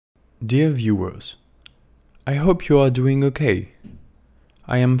Dear viewers, I hope you are doing okay.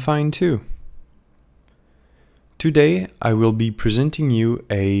 I am fine too. Today I will be presenting you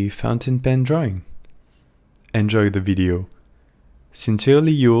a fountain pen drawing. Enjoy the video.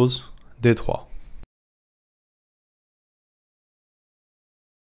 Sincerely yours, Détroit.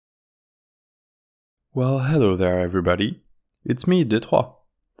 Well, hello there everybody. It's me, Détroit.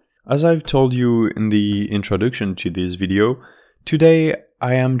 As I've told you in the introduction to this video, today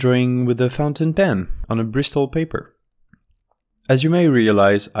I am drawing with a fountain pen on a Bristol paper. As you may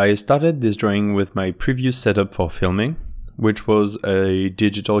realize, I started this drawing with my previous setup for filming, which was a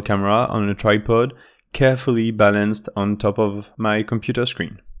digital camera on a tripod carefully balanced on top of my computer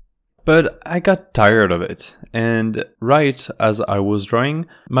screen. But I got tired of it, and right as I was drawing,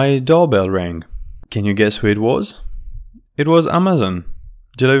 my doorbell rang. Can you guess who it was? It was Amazon,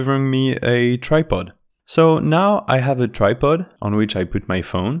 delivering me a tripod. So now I have a tripod on which I put my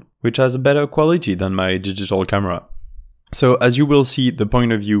phone, which has a better quality than my digital camera. So as you will see, the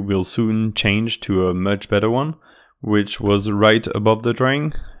point of view will soon change to a much better one, which was right above the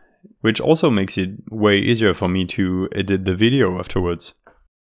drawing, which also makes it way easier for me to edit the video afterwards.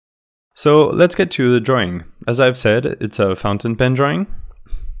 So let's get to the drawing. As I've said, it's a fountain pen drawing,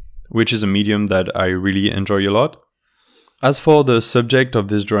 which is a medium that I really enjoy a lot. As for the subject of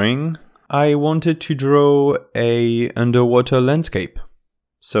this drawing, I wanted to draw an underwater landscape,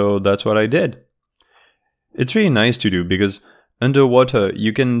 so that's what I did. It's really nice to do because underwater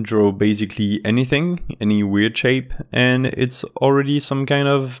you can draw basically anything, any weird shape, and it's already some kind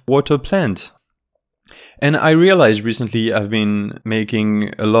of water plant. And I realized recently I've been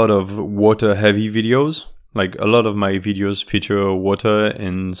making a lot of water heavy videos, like a lot of my videos feature water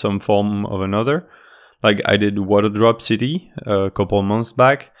in some form or another. Like I did Water Drop City a couple months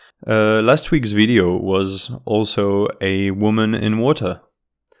back. Last week's video was also a woman in water.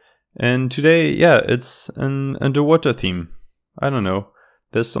 And today, yeah, it's an underwater theme. I don't know,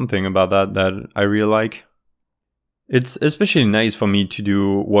 there's something about that I really like. It's especially nice for me to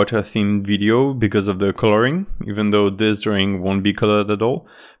do water themed video because of the coloring, even though this drawing won't be colored at all.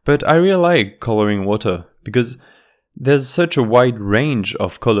 But I really like coloring water because there's such a wide range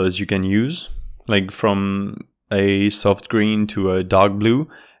of colors you can use, like from a soft green to a dark blue.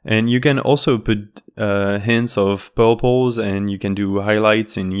 And you can also put hints of purples, and you can do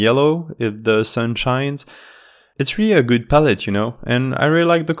highlights in yellow if the sun shines. It's really a good palette, you know, and I really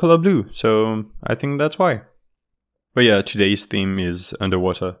like the color blue, so I think that's why. But yeah, today's theme is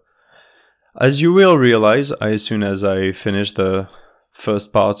underwater. As you will realize as soon as I finish the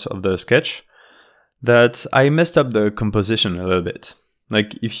first part of the sketch, that I messed up the composition a little bit.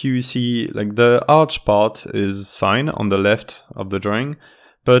 Like if you see, like the arch part is fine on the left of the drawing,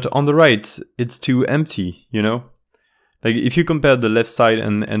 but on the right, it's too empty, you know? Like if you compare the left side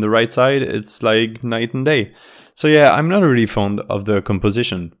and the right side, it's like night and day. So yeah, I'm not really fond of the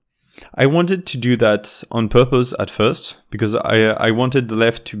composition. I wanted to do that on purpose at first, because I wanted the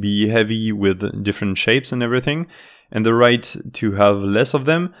left to be heavy with different shapes and everything, and the right to have less of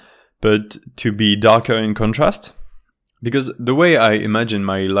them, but to be darker in contrast. Because the way I imagine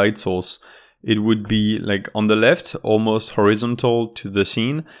my light source, it would be like on the left, almost horizontal to the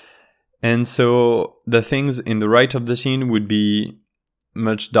scene. And so the things in the right of the scene would be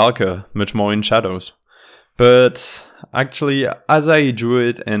much darker, much more in shadows. But actually, as I drew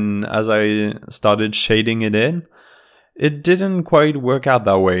it and as I started shading it in, it didn't quite work out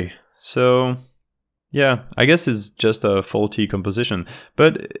that way. So yeah, I guess it's just a faulty composition,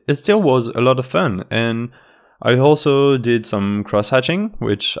 but it still was a lot of fun. And I also did some cross-hatching,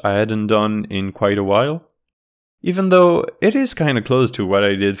 which I hadn't done in quite a while. Even though it is kind of close to what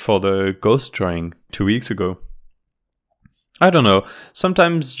I did for the ghost drawing 2 weeks ago. I don't know,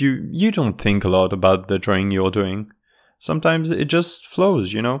 sometimes you don't think a lot about the drawing you're doing. Sometimes it just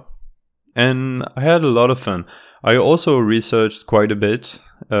flows, you know? And I had a lot of fun. I also researched quite a bit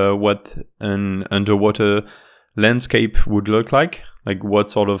what an underwater landscape would look like what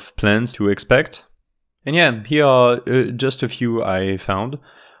sort of plants to expect. And yeah, here are just a few I found.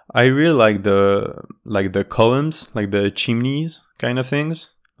 I really like the columns, like the chimneys kind of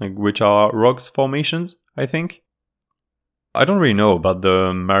things, which are rocks formations, I think. I don't really know about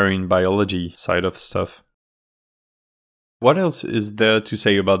the marine biology side of stuff. What else is there to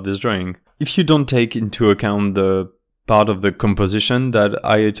say about this drawing? If you don't take into account the part of the composition that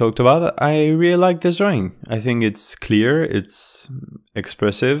I talked about, I really like this drawing. I think it's clear, it's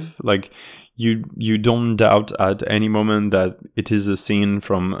expressive, like you don't doubt at any moment that it is a scene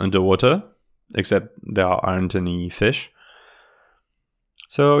from underwater, except there aren't any fish.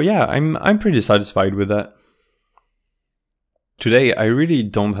 So yeah, I'm pretty satisfied with that. Today I really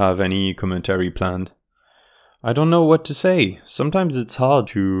don't have any commentary planned. I don't know what to say. Sometimes it's hard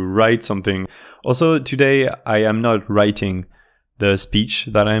to write something. Also, today I am not writing the speech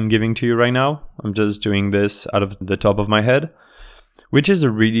that I am giving to you right now. I'm just doing this out of the top of my head, which is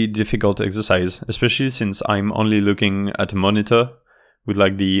a really difficult exercise, especially since I'm only looking at a monitor with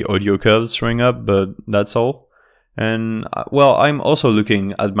like the audio curves showing up, but that's all. And well, I'm also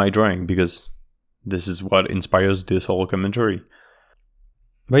looking at my drawing because this is what inspires this whole commentary.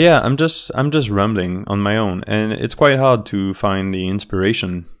 But yeah, I'm just rambling on my own, and it's quite hard to find the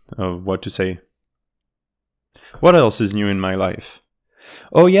inspiration of what to say. What else is new in my life?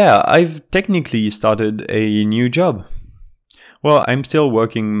 Oh yeah, I've technically started a new job. Well, I'm still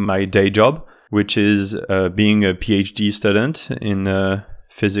working my day job, which is being a PhD student in a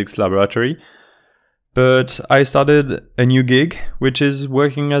physics laboratory. But I started a new gig, which is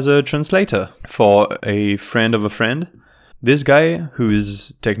working as a translator for a friend of a friend. This guy, who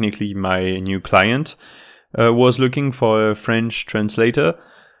is technically my new client, was looking for a French translator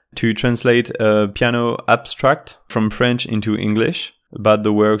to translate a piano abstract from French into English about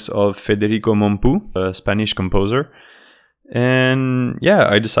the works of Federico Mompou, a Spanish composer. And yeah,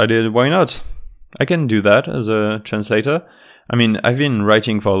 I decided, why not? I can do that as a translator. I mean, I've been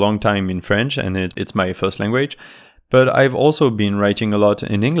writing for a long time in French, and it's my first language, but I've also been writing a lot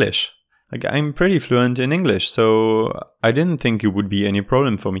in English. Like, I'm pretty fluent in English, so I didn't think it would be any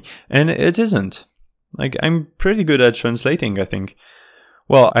problem for me. And it isn't. Like, I'm pretty good at translating, I think.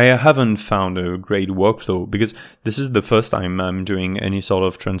 Well, I haven't found a great workflow, because this is the first time I'm doing any sort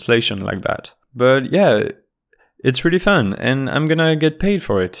of translation like that. But yeah, it's really fun, and I'm gonna get paid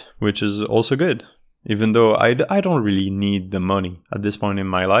for it, which is also good. Even though I don't really need the money at this point in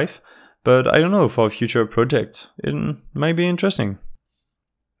my life. But I don't know, for future projects, it might be interesting.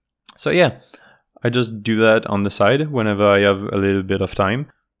 So yeah, I just do that on the side whenever I have a little bit of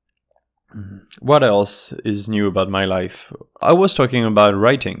time. What else is new about my life? I was talking about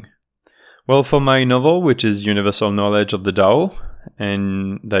writing. Well, for my novel, which is Universal Knowledge of the Dao,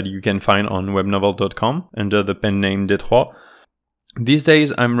 and that you can find on webnovel.com under the pen name Détroit, these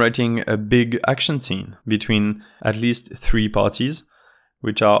days I'm writing a big action scene between at least 3 parties,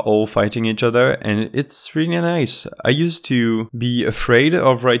 which are all fighting each other, and it's really nice. I used to be afraid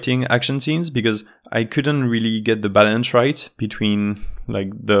of writing action scenes because I couldn't really get the balance right between like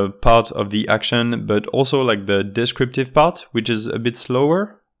the part of the action, but also like the descriptive part, which is a bit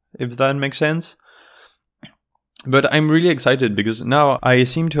slower, if that makes sense. But I'm really excited because now I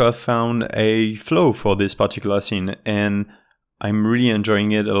seem to have found a flow for this particular scene, and I'm really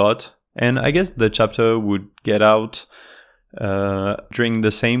enjoying it a lot. And I guess the chapter would get out during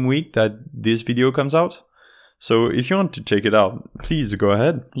the same week that this video comes out. So if you want to check it out, please go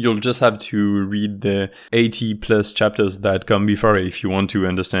ahead. You'll just have to read the 80 plus chapters that come before it if you want to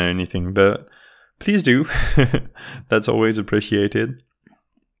understand anything, but please do. That's always appreciated.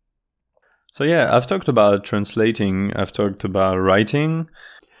 So yeah, I've talked about translating, I've talked about writing.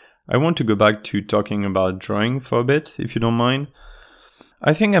 I want to go back to talking about drawing for a bit, if you don't mind.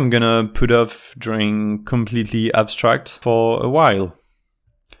 I think I'm gonna put off drawing completely abstract for a while.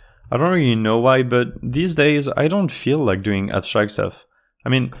 I don't really know why, but these days I don't feel like doing abstract stuff. I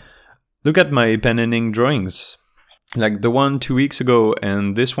mean, look at my pen and ink drawings. Like the one 2 weeks ago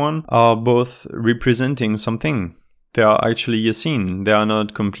and this one are both representing something. They are actually a scene, they are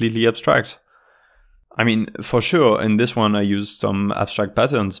not completely abstract. I mean, for sure, in this one I used some abstract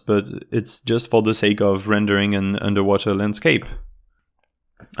patterns, but it's just for the sake of rendering an underwater landscape.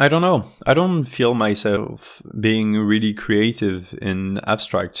 I don't know, I don't feel myself being really creative in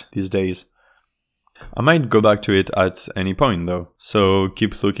abstract these days. I might go back to it at any point though, so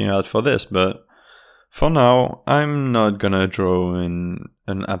keep looking out for this, but for now, I'm not gonna draw in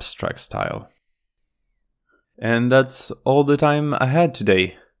an abstract style. And that's all the time I had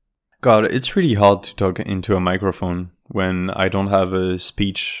today. God, it's really hard to talk into a microphone when I don't have a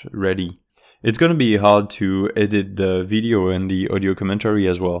speech ready. It's gonna be hard to edit the video and the audio commentary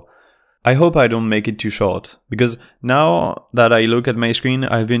as well. I hope I don't make it too short, because now that I look at my screen,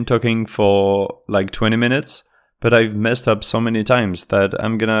 I've been talking for like 20 minutes, but I've messed up so many times that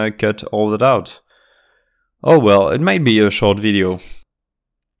I'm gonna cut all that out. Oh well, it might be a short video.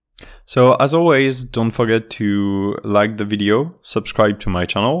 So as always, don't forget to like the video, subscribe to my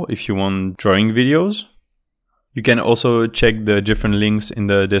channel if you want drawing videos. You can also check the different links in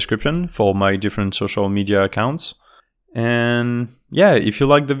the description for my different social media accounts. And yeah, if you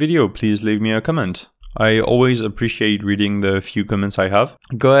like the video, please leave me a comment. I always appreciate reading the few comments I have.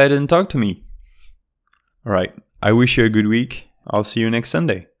 Go ahead and talk to me. Alright, I wish you a good week. I'll see you next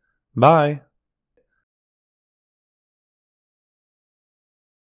Sunday. Bye!